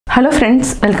Hello friends,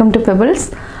 welcome to Pebbles.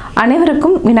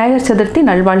 அனைவருக்கும் விநாயகர் சதுர்த்தி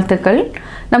நல்வாழ்த்துக்கள்.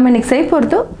 நம்ம இன்னைக்கு செய்ய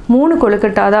போறது 3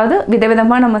 கொழுக்கட்டை, அதாவது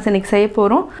விதவிதமா நம்ம இன்னைக்கு செய்ய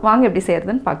போறோம். வாங்க எப்படி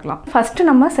செய்யறதுன்னு பார்க்கலாம். ஃபர்ஸ்ட்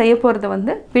நம்ம செய்ய போறது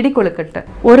வந்து பிடி கொழுக்கட்டை.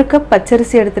 1 கப்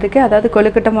பச்சரிசி எடுத்துருக்கேன், அதாவது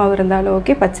கொழுக்கட்டை மாவு இருந்தாலும்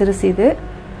ஓகே. பச்சரிசி இது,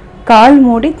 1/4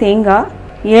 மூடி தேங்காய்,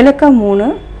 ஏலக்காய் 3,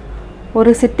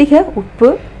 ஒரு சிட்டிகை உப்பு,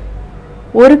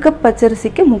 1 கப்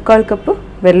பச்சரிசிக்கு 3/4 கப்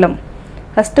வெல்லம்.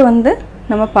 ஃபர்ஸ்ட் வந்து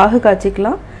நம்ம பாகு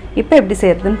காய்ச்சிக்கலாம். இப்போ எப்படி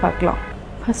செய்யறதுன்னு பார்க்கலாம்.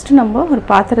 ஃபர்ஸ்ட் நம்ம ஒரு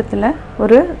பாத்திரத்தில்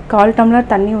ஒரு 1/4 டம்ளர்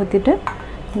தண்ணி ஊற்றிட்டு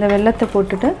இந்த வெல்லத்தை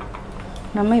போட்டுட்டு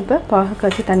நம்ம இப்போ பாகு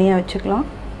காய்ச்சி தனியாக வச்சுக்கலாம்.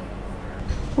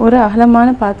 ஒரு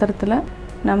அகலமான பாத்திரத்தில்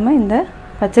நம்ம இந்த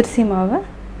பச்சரிசி மாவை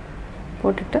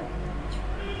போட்டுட்டு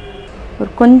ஒரு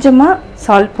கொஞ்சமாக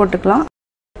சால்ட் போட்டுக்கலாம்.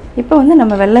 இப்போ வந்து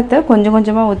நம்ம வெல்லத்தை கொஞ்சம்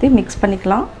கொஞ்சமாக ஊற்றி மிக்ஸ்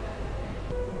பண்ணிக்கலாம்.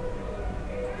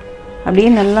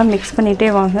 அப்படியே நல்லா மிக்ஸ் பண்ணிகிட்டே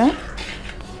வாங்க.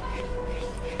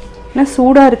 ஏன்னா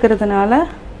சூடாக இருக்கிறதுனால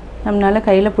நம்மளால்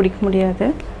கையில் பிடிக்க முடியாது.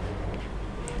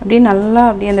 அப்படியே நல்லா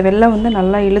அப்படியே அந்த வெல்லம் வந்து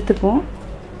நல்லா இழுத்துக்கும்.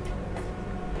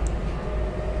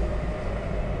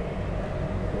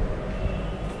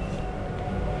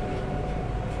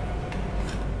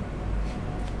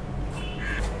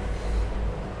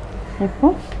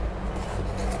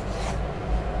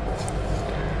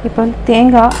 இப்போ வந்து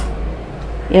தேங்காய்,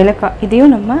 ஏலக்காய்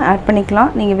இதையும் நம்ம ஆட்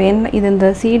பண்ணிக்கலாம். நீங்கள் வேணும் இது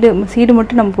இந்த சீடு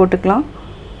மட்டும் நம்ம போட்டுக்கலாம்.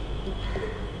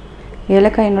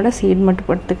 ஏலக்காயினோட சீடு மட்டும்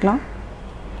போட்டுக்கலாம்.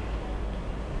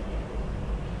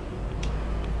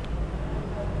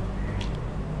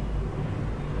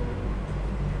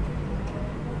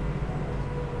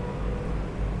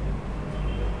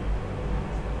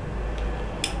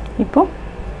 இப்போ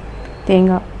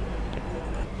தேங்காய்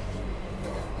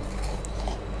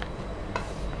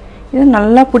இது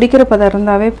நல்லா பிடிக்கிற பதம்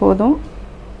இருந்தாவே போதும்.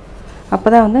 அப்போ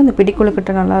தான் வந்து அந்த பிடி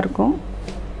கொழுக்கட்டை நல்லாயிருக்கும்.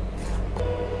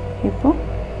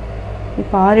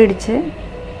 இப்போ ஆறிடுச்சு.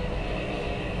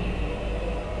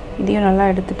 இதையும் நல்லா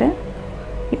எடுத்துட்டு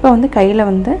இப்போ வந்து கையில்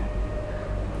வந்து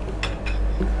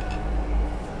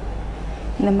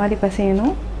இந்த மாதிரி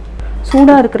பசையணும்.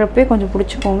 சூடாக இருக்கிறப்பே கொஞ்சம்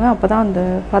பிடிச்சிக்கோங்க, அப்போ தான் அந்த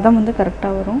பதம் வந்து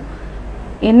கரெக்டாக வரும்.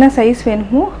 என்ன சைஸ்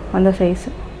வேணுமோ அந்த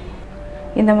சைஸு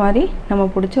இந்த மாதிரி நம்ம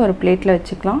பிடிச்சி ஒரு பிளேட்டில்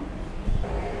வச்சுக்கலாம்.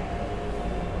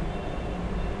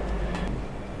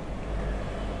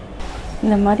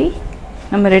 இந்த மாதிரி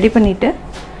நம்ம ரெடி பண்ணிவிட்டு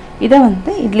இதை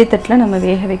வந்து இட்லி தட்டில் நம்ம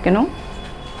வேக வைக்கணும்.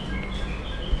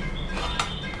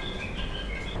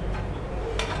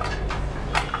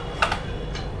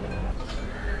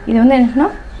 இது வந்து என்னன்னா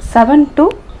 7 to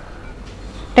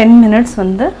 10 minutes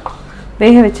வந்து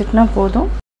வேக வச்சுட்டுனா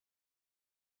போதும்.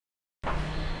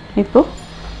 இப்போ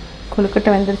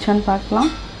கொழுக்கட்டை வெந்துருச்சான்னு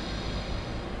பார்க்கலாம்.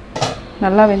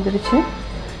 நல்லா வெந்துருச்சு.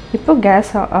 இப்போ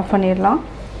கேஸ் ஆஃப் பண்ணிடலாம்.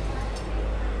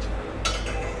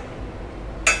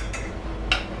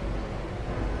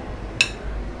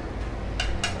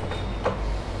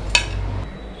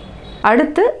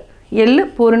 அடுத்து எள்ளு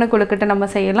பூரண கொழுக்கட்டை நம்ம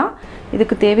செய்யலாம்.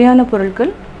 இதுக்கு தேவையான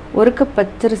பொருட்கள் 1 கப்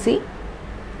பச்சரிசி,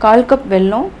 1/4 கப்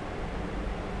வெல்லம்,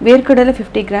 வேர்க்கடலை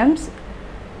 50 கிராம்ஸ்,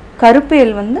 கருப்பு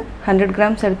எள் வந்து 100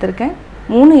 கிராம்ஸ் எடுத்திருக்கேன்,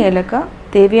 3 ஏலக்காய்,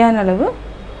 தேவையான அளவு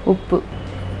உப்பு.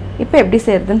 இப்போ எப்படி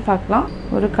செய்கிறதுன்னு பார்க்கலாம்.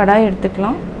 ஒரு கடாய்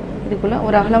எடுத்துக்கலாம். இதுக்குள்ளே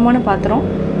ஒரு அகலமான பாத்திரம்,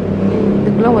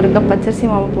 இதுக்குள்ளே 1 கப்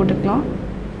பச்சரிசி மாவு போட்டுக்கலாம்.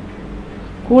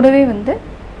 கூடவே வந்து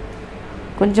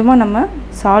கொஞ்சமாக நம்ம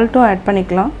சால்ட்டும் ஆட்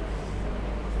பண்ணிக்கலாம்.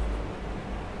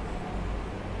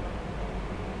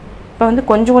 இப்போ வந்து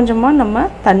கொஞ்சம் கொஞ்சமாக நம்ம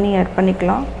தண்ணி ஆட்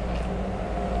பண்ணிக்கலாம்.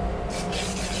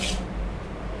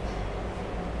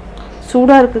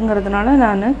 சூடாக இருக்குங்கிறதுனால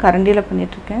நான் கரண்டியில்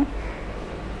பண்ணிகிட்ருக்கேன்.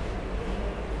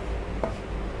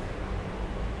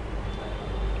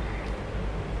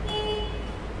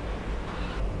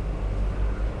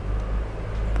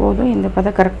 போதும், இந்த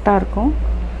பதம் கரெக்டாக இருக்கும்.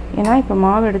 ஏன்னா இப்போ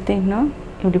மாவு எடுத்திங்கன்னா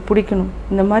இப்படி பிடிக்கணும்.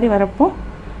 இந்த மாதிரி வரப்போ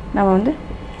நம்ம வந்து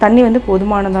தண்ணி வந்து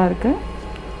போதுமானதாக இருக்குது.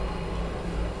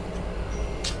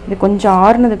 இது கொஞ்சம்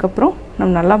ஆறுனதுக்கப்புறம்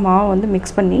நம்ம நல்லா மாவை வந்து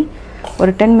மிக்ஸ் பண்ணி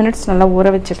ஒரு 10 minutes நல்லா ஊற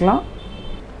வச்சுக்கலாம்.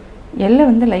 எள்ளை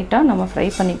வந்து லைட்டாக நம்ம ஃப்ரை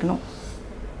பண்ணிக்கணும்.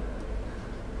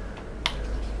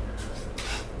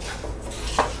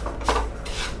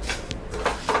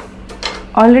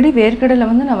 ஆல்ரெடி வேர்க்கடலை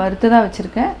வந்து நான் வறுத்து தான்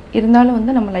வச்சுருக்கேன். இருந்தாலும்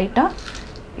வந்து நம்ம லைட்டாக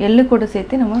எள்ளு கூட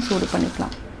சேர்த்து நம்ம சூடு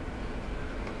பண்ணிக்கலாம்.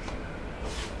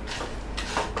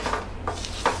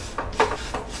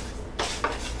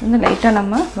 வந்து லைட்டாக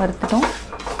நம்ம வறுத்துட்டோம்.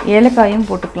 ஏலக்காயும்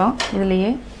போட்டுக்கலாம். இதுலேயே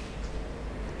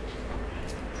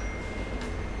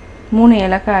 3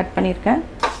 ஏலக்காய் ஆட் பண்ணியிருக்கேன்.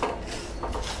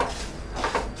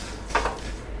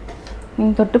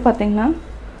 நீங்கள் தொட்டு பார்த்தீங்கன்னா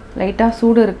லைட்டாக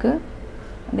சூடு இருக்குது.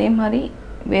 அதே மாதிரி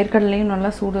வேர்க்கடலையும்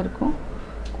நல்லா சூடு இருக்கும்.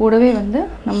 கூடவே வந்து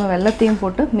நம்ம வெல்லத்தையும்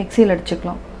போட்டு மிக்ஸியில்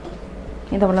அடிச்சுக்கலாம்.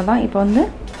 இது அவ்வளோதான். இப்போ வந்து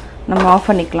நம்ம ஆஃப்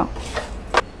பண்ணிக்கலாம்.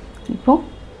 இப்போது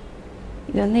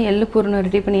இது வந்து எள்ளு பூரணம்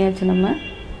ரெடி பண்ணியாச்சு. நம்ம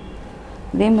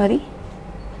இதே மாதிரி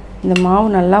இந்த மாவு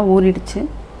நல்லா ஊறிடுச்சு.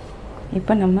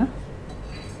 இப்போ நம்ம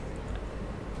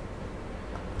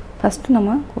ஃபஸ்ட்டு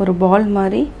நம்ம ஒரு பால்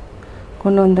மாதிரி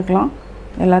கொண்டு வந்துக்கலாம்.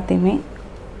 எல்லாத்தையுமே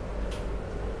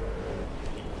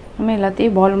நம்ம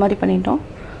எல்லாத்தையும் பால் மாதிரி பண்ணிட்டோம்.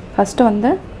 ஃபஸ்ட்டு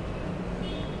வந்து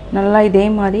நல்லா இதே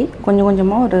மாதிரி கொஞ்சம்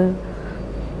கொஞ்சமாக ஒரு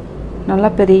நல்லா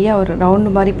பெரிய ஒரு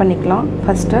ரவுண்டு மாதிரி பண்ணிக்கலாம்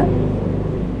ஃபஸ்ட்டு.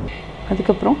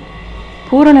 அதுக்கப்புறம்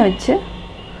பூரணை வச்சு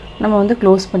நம்ம வந்து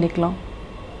க்ளோஸ் பண்ணிக்கலாம்.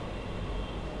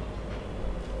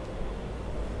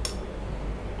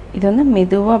 இது வந்து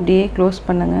மெதுவாக அப்படியே க்ளோஸ்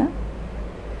பண்ணுங்கள்.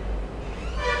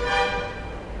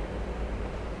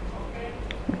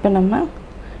 இப்போ நம்ம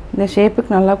இந்த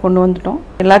ஷேப்புக்கு நல்லா கொண்டு வந்துட்டோம்.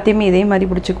 எல்லாத்தையுமே இதே மாதிரி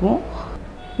பிடிச்சிக்குவோம்.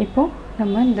 இப்போது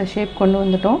நம்ம இந்த ஷேப் கொண்டு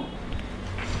வந்துட்டோம்.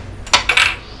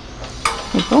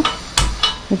 இப்போது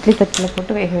இட்லி தட்டில்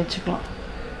போட்டு வேக வச்சுக்கலாம்.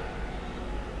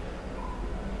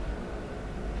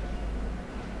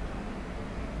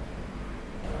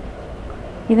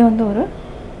 இது வந்து ஒரு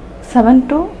 7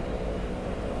 to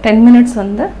 10 minutes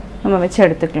வந்து நம்ம வச்சு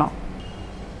எடுத்துக்கலாம்.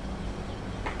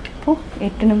 இப்போது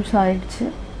 8 நிமிஷம் ஆயிடுச்சு.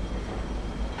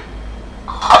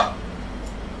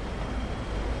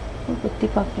 குத்தி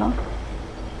பார்க்கலாம்.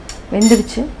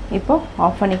 வெந்துடுச்சு. இப்போது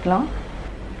ஆஃப் பண்ணிக்கலாம்.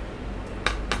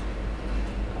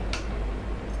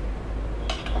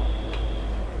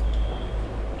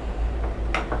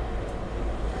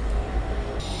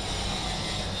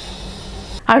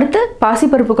 அடுத்து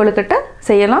பாசிப்பருப்பு கொழுக்கட்டை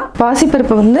செய்யலாம்.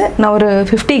 பாசிப்பருப்பு வந்து நான் ஒரு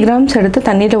 50 grams எடுத்து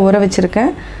தண்ணியில் ஊற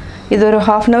வச்சுருக்கேன். இது ஒரு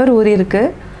 1/2 hour ஊறி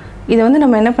இருக்குது. இதை வந்து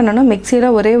நம்ம என்ன பண்ணணும்,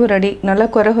 மிக்சியில் ஒரே ஒரு அடி நல்லா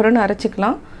குறைன்னு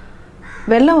அரைச்சிக்கலாம்.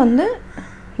 வெல்லம் வந்து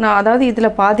நான் அதாவது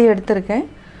இதில் பாதி எடுத்திருக்கேன்.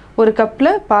 ஒரு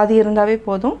கப்பில் பாதி இருந்தாவே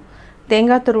போதும்.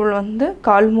 தேங்காய் துருவல் வந்து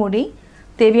 1/4 மூடி,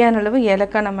 தேவையான அளவு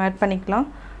ஏலக்காய் நம்ம ஆட் பண்ணிக்கலாம்.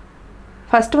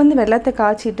 ஃபஸ்ட்டு வந்து வெல்லத்தை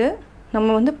காய்ச்சிட்டு நம்ம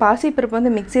வந்து பாசிப்பருப்பு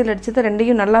வந்து மிக்சியில் அடிச்சது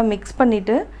ரெண்டையும் நல்லா மிக்ஸ்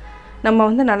பண்ணிவிட்டு நம்ம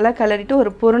வந்து நல்லா கிளறிட்டு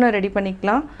ஒரு பூரணை ரெடி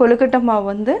பண்ணிக்கலாம். கொழுக்கட்டை மாவு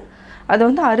வந்து அதை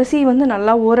வந்து அரிசி வந்து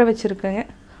நல்லா ஊற வச்சுருக்கேங்க.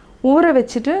 ஊற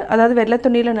வச்சுட்டு அதாவது வெள்ளை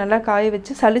துணியில் நல்லா காய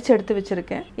வச்சு சலிச்சு எடுத்து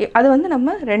வச்சுருக்கேன். அது வந்து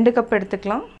நம்ம 2 கப்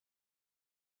எடுத்துக்கலாம்.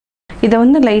 இதை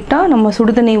வந்து லைட்டாக நம்ம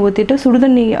சுடுதண்ணி ஊற்றிட்டு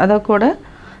சுடுதண்ணி அதை கூட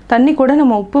தண்ணி கூட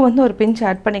நம்ம உப்பு வந்து ஒரு பிஞ்ச்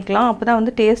ஆட் பண்ணிக்கலாம். அப்போ தான்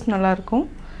வந்து டேஸ்ட் நல்லாயிருக்கும்.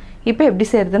 இப்போ எப்படி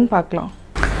செய்கிறதுன்னு பார்க்கலாம்.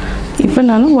 இப்போ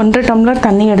நான் 1.5 டம்ளர்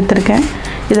தண்ணி எடுத்திருக்கேன்.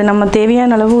 இதை நம்ம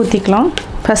தேவையான அளவு ஊற்றிக்கலாம்.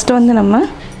 ஃபஸ்ட்டு வந்து நம்ம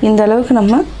இந்த அளவுக்கு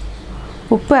நம்ம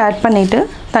உப்பு ஆட் பண்ணிவிட்டு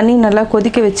தண்ணி நல்லா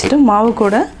கொதிக்க வச்சுட்டு மாவு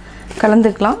கூட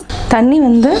கலந்துக்கலாம். தண்ணி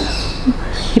வந்து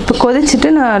இப்போ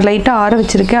கொதிச்சுட்டு நான் லைட்டாக ஆற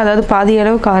வச்சுருக்கேன். அதாவது பாதி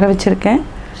அளவுக்கு ஆற வச்சுருக்கேன்.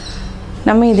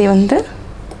 நம்ம இதை வந்து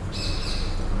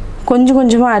கொஞ்சம்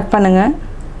கொஞ்சமாக ஆட் பண்ணுங்கள்.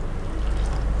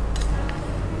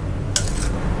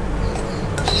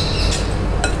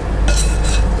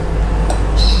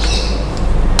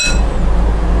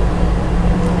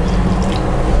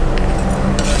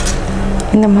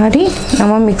 இந்த மாதிரி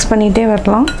நம்ம மிக்ஸ் பண்ணிகிட்டே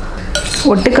வரலாம்.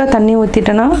 ஒட்டுக்கா தண்ணி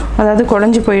ஊற்றிட்டோன்னா அதாவது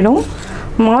குழஞ்சி போயிடும்.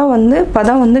 மாவு வந்து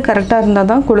பதம் வந்து கரெக்டாக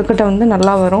இருந்தால் தான் கொழுக்கட்டை வந்து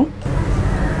நல்லா வரும்.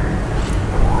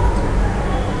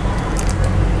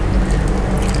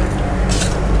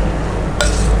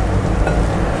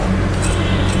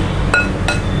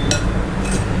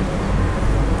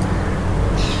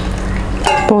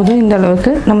 போதும். இந்த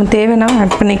அளவுக்கு நம்ம தேவைன்னா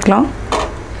ஆட் பண்ணிக்கலாம்.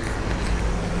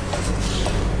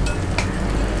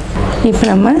 இப்போ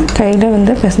நம்ம கையில்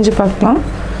வந்து பிசைஞ்சு பார்க்கலாம்.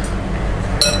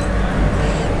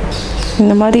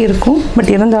 இந்த மாதிரி இருக்கும்.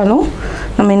 பட் இருந்தாலும்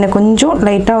நம்ம இன்னும் கொஞ்சம்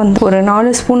லைட்டாக வந்து ஒரு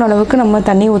 4 ஸ்பூன் அளவுக்கு நம்ம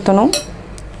தண்ணி ஊற்றணும்.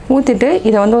 ஊற்றிட்டு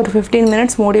இதை வந்து ஒரு 15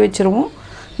 minutes மூடி வச்சுருவோம்.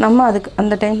 நம்ம அதுக்கு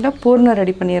அந்த டைமில் பூர்ணம்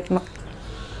ரெடி பண்ணிடலாம்.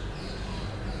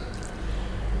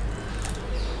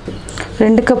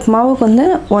 2 கப் மாவுக்கு வந்து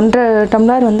 1.5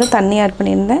 டம்ளர் வந்து தண்ணி ஆட்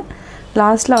பண்ணியிருந்தேன்.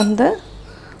 லாஸ்ட்டில் வந்து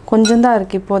கொஞ்சம் தான்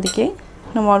இருக்குது இப்போதைக்கு.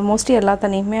 நம்ம ஆல்மோஸ்ட் எல்லா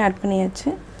தண்ணியுமே ஆட் பண்ணியாச்சு.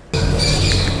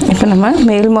 இப்போ நம்ம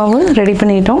மேல் மாவு ரெடி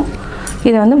பண்ணிட்டோம்.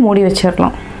 இதை வந்து மூடி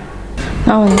வச்சிடலாம்.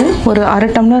 நான் வந்து ஒரு 1/2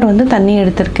 டம்ளர் வந்து தண்ணி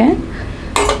எடுத்திருக்கேன்.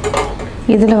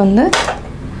 இதில் வந்து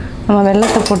நம்ம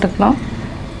வெல்லத்தை போட்டுக்கலாம்.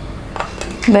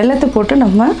 வெல்லத்தை போட்டு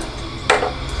நம்ம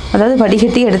அதாவது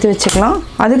வடிகட்டி எடுத்து வச்சுக்கலாம்.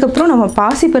 அதுக்கப்புறம் நம்ம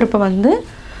பாசிப்பருப்பை வந்து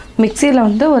மிக்சியில்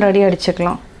வந்து ஒரு அடி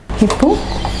அடிச்சுக்கலாம். இப்போது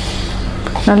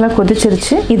நல்லா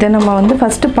கொதிச்சிருச்சு. இதை நம்ம வந்து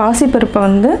ஃபஸ்ட்டு பாசிப்பருப்பை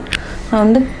வந்து நான்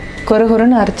வந்து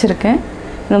கொரன்னு அரைச்சிருக்கேன்.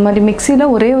 இந்த மாதிரி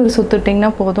மிக்சியில் ஒரே ஒரு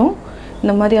சுற்றுட்டிங்கன்னா போதும்.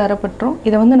 இந்த மாதிரி அரைப்பட்டுரும்.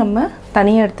 இதை வந்து நம்ம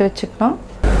தனியாக எடுத்து வச்சுக்கலாம்.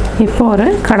 இப்போ ஒரு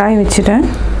கடாய் வச்சுட்டேன்.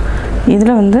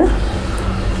 இதில் வந்து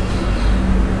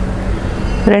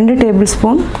 2 டேபிள்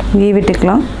ஸ்பூன் கீ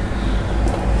விட்டுக்கலாம்.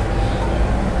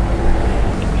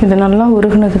 இது நல்லா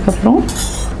உருகுனதுக்கப்புறம்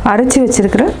அரைச்சி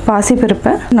வச்சுருக்கிற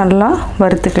பாசிப்பருப்பை நல்லா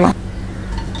வறுத்துக்கலாம்.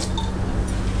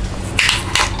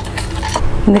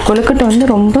 இந்த கொழுக்கட்டை வந்து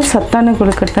ரொம்ப சத்தான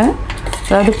கொழுக்கட்டை,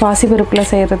 அதாவது பாசிப்பருப்பில்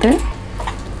செய்கிறது.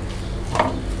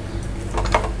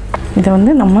 இதை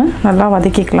வந்து நம்ம நல்லா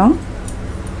வதக்கிக்கலாம்.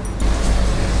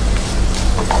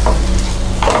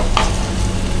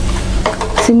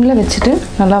 சிம்மில் வச்சுட்டு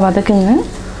நல்லா வதக்குங்க.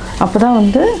 அப்போ தான்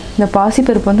வந்து இந்த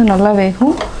பாசிப்பருப்பு வந்து நல்லா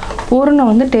வேகும், பூரணம்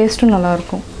வந்து டேஸ்ட்டும்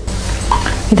நல்லாயிருக்கும்.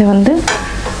 இதை வந்து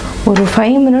ஒரு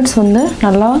 5 மினிட்ஸ் வந்து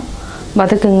நல்லா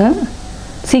வதக்குங்க,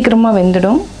 சீக்கிரமாக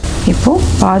வெந்துடும். இப்போது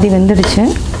பாதி வெந்துடுச்சு.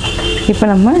 இப்போ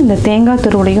நம்ம இந்த தேங்காய்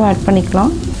துருவலையும் ஆட்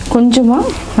பண்ணிக்கலாம்.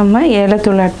 கொஞ்சமாக நம்ம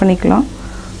ஏலத்தூள் ஆட் பண்ணிக்கலாம்.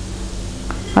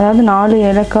 அதாவது 4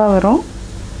 ஏலக்காய் வரும்.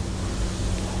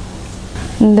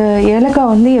 இந்த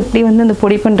ஏலக்காய் வந்து எப்படி வந்து இந்த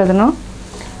பொடி பண்ணுறதுன்னா,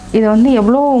 இதை வந்து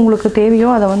எவ்வளோ உங்களுக்கு தேவையோ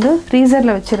அதை வந்து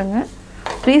ஃப்ரீசரில் வச்சுருங்க.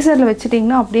 ஃப்ரீசரில்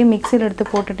வச்சுட்டிங்கன்னா அப்படியே மிக்சியில் எடுத்து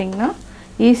போட்டுட்டிங்கன்னா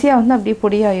ஈஸியாக வந்து அப்படியே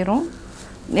பொடியாயிரும்.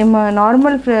 நம்ம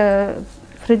நார்மல்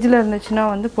ஃப்ரிட்ஜில் இருந்துச்சுன்னா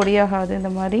வந்து பொடியாகாது.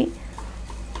 இந்த மாதிரி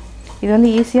இது வந்து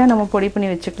ஈஸியாக நம்ம பொடி பண்ணி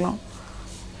வச்சுக்கலாம்.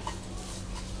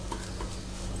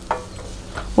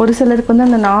 ஒரு சிலருக்கு வந்து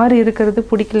அந்த நார் இருக்கிறது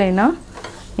பிடிக்கலைன்னா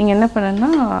நீங்கள் என்ன பண்ணுன்னா,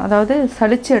 அதாவது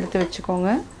சலிச்சு எடுத்து வச்சுக்கோங்க.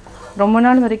 ரொம்ப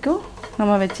நாள் வரைக்கும்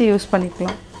நம்ம வச்சு யூஸ்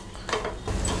பண்ணிக்கலாம்.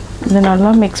 இதை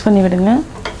நல்லா மிக்ஸ் பண்ணி விடுங்க.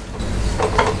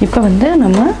 இப்போ வந்து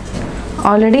நம்ம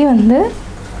ஆல்ரெடி வந்து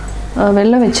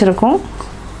வெல்லம் வச்சுருக்கோம்,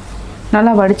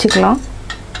 நல்லா வடிச்சுக்கலாம்.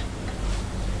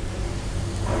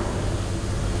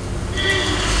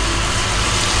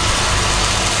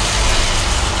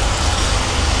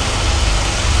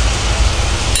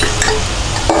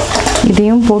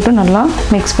 இதையும் போட்டு நல்லா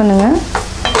மிக்ஸ் பண்ணுங்கள்.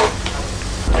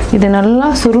 இது நல்லா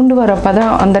சுருண்டு வர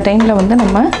பதம் அந்த டைமில் வந்து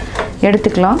நம்ம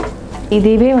எடுத்துக்கலாம்.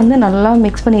 இதுவே வந்து நல்லா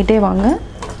மிக்ஸ் பண்ணிகிட்டே வாங்க,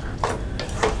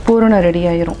 பூரணம் ரெடி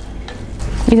ஆயிரும்.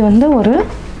 இது வந்து ஒரு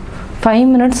 5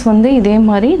 மினிட்ஸ் வந்து இதே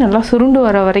மாதிரி நல்லா சுருண்டு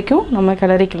வர வரைக்கும் நம்ம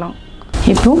கிளறிக்கலாம்.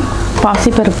 இப்போது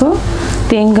பாசிப்பருப்பு,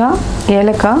 தேங்காய்,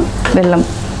 ஏலக்காய், வெல்லம்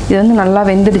இது வந்து நல்லா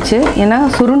வெந்துடுச்சு. ஏன்னா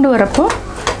சுருண்டு வரப்போ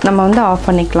நம்ம வந்து ஆஃப்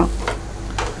பண்ணிக்கலாம்.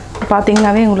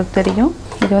 பார்த்திங்கனாவே உங்களுக்கு தெரியும்,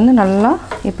 இது வந்து நல்லா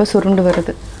இப்போ சுருண்டு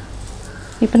வருது.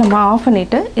 இப்போ நம்ம ஆஃப்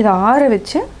பண்ணிவிட்டு இதை ஆற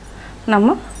வச்சு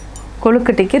நம்ம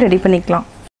கொழுக்கட்டைக்கு ரெடி பண்ணிக்கலாம்.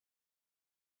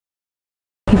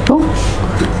 இப்போது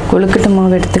கொழுக்கட்டை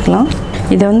மாவு எடுத்துக்கலாம்.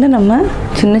 இதை வந்து நம்ம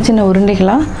சின்ன சின்ன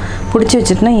உருண்டைகளாக பிடிச்சி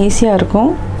வச்சுட்டோன்னா ஈஸியாக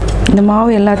இருக்கும். இந்த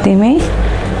மாவு எல்லாத்தையுமே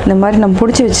இந்த மாதிரி நம்ம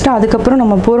பிடிச்சி வச்சுட்டு அதுக்கப்புறம்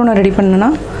நம்ம பூரணம் ரெடி பண்ணோன்னா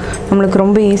நம்மளுக்கு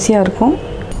ரொம்ப ஈஸியாக இருக்கும்.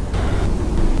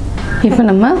 இப்போ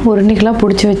நம்ம உருண்டைகளாக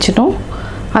பிடிச்சி வச்சுட்டோம்.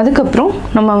 அதுக்கப்புறம்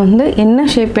நம்ம வந்து என்ன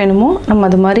ஷேப் வேணுமோ நம்ம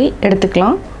அது மாதிரி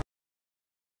எடுத்துக்கலாம்.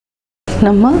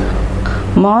 நம்ம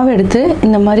மாவு எடுத்து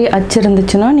இந்த மாதிரி அச்சு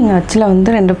இருந்துச்சுன்னா நீங்கள் அச்சில் வந்து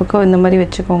 2 பக்கம் இந்த மாதிரி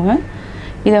வச்சுக்கோங்க.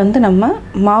 இதை வந்து நம்ம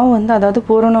மாவு வந்து அதாவது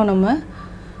பூரணம் நம்ம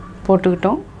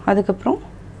போட்டுக்கிட்டோம். அதுக்கப்புறம்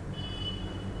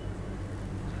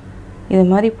இது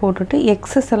மாதிரி போட்டுட்டு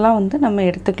எக்ஸஸ் எல்லாம் வந்து நம்ம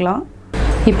எடுத்துக்கலாம்.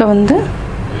 இப்போ வந்து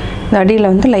இந்த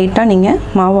அடியில் வந்து லைட்டாக நீங்கள்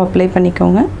மாவு அப்ளை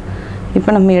பண்ணிக்கோங்க.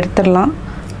 இப்போ நம்ம எடுத்துடலாம்.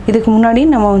 இதுக்கு முன்னாடி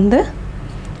நம்ம வந்து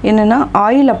என்னென்னா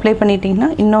ஆயில் அப்ளை பண்ணிட்டிங்கன்னா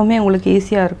இன்னுமே உங்களுக்கு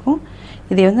ஈஸியாக இருக்கும்.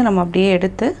 இதை வந்து நம்ம அப்படியே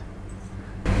எடுத்து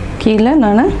கீழே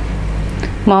நான்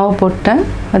மாவு போட்டேன்.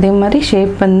 அதே மாதிரி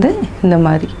ஷேப் வந்து இந்த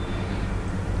மாதிரி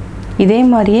இதே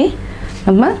மாதிரியே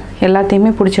நம்ம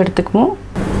எல்லாத்தையுமே பிடிச்சி எடுத்துக்குவோம்.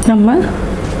 நம்ம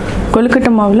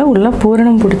கொழுக்கட்டை மாவில் உள்ள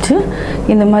பூரணம் பிடிச்சி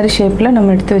இந்த மாதிரி ஷேப்பில்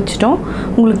நம்ம எடுத்து வச்சிட்டோம்.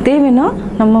 உங்களுக்கு தேவைன்னா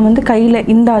நம்ம வந்து கையில்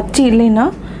இந்த அச்சு இல்லைன்னா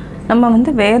நம்ம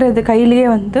வந்து வேறு இது கையிலேயே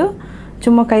வந்து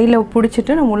சும்மா கையில்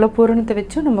பிடிச்சிட்டு நம்ம உள்ள பூரணத்தை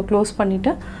வச்சு நம்ம க்ளோஸ்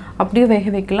பண்ணிவிட்டு அப்படியே வேக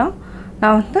வைக்கலாம்.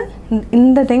 நான் வந்து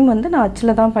இந்த டைம் வந்து நான்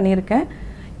அச்சில் தான் பண்ணியிருக்கேன்.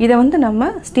 இதை வந்து நம்ம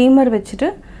ஸ்டீமர் வச்சுட்டு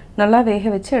நல்லா வேக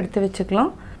வச்சு எடுத்து வச்சுக்கலாம்.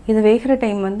 இது வேகிற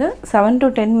டைம் வந்து 7 to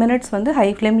 10 மினிட்ஸ் வந்து ஹை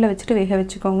ஃப்ளேமில் வச்சுட்டு வேக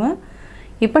வச்சுக்கோங்க.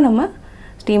 இப்போ நம்ம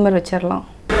ஸ்டீமர் வச்சிடலாம்.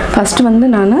 ஃபஸ்ட்டு வந்து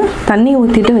நான் தண்ணி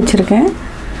ஊற்றிட்டு வச்சுருக்கேன்.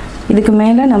 இதுக்கு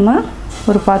மேலே நம்ம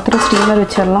ஒரு பாத்திரம் ஸ்டீமர்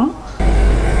வச்சிடலாம்.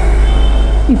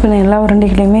 இப்போ நான் எல்லா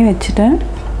உருண்டைகளையுமே வச்சுட்டேன்.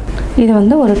 இது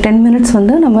வந்து ஒரு 10 மினிட்ஸ்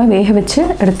வந்து நம்ம வேக வச்சு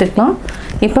எடுத்துக்கலாம்.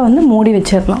 இப்போ வந்து மூடி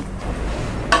வச்சிடலாம்.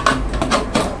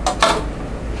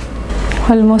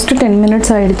 ஆல்மோஸ்ட் 10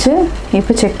 மினிட்ஸ் ஆகிடுச்சு.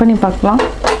 இப்போ செக் பண்ணி பார்க்கலாம்.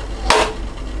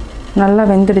 நல்லா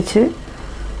வெந்துடுச்சு.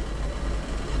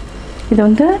 இது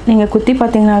வந்து நீங்கள் குத்தி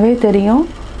பார்த்தீங்கன்னாவே தெரியும்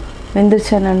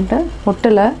வெந்துருச்சு என்னன்ட்டு,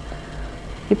 ஒட்டலை.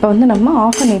 இப்போ வந்து நம்ம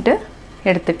ஆஃப் பண்ணிவிட்டு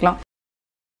எடுத்துக்கலாம்.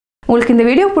 உங்களுக்கு இந்த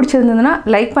வீடியோ பிடிச்சிருந்ததுன்னா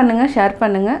லைக் பண்ணுங்கள், ஷேர்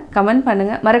பண்ணுங்கள், கமெண்ட்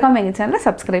பண்ணுங்கள். மறக்காமல் எங்கள் சேனலை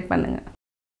சப்ஸ்கிரைப் பண்ணுங்கள்.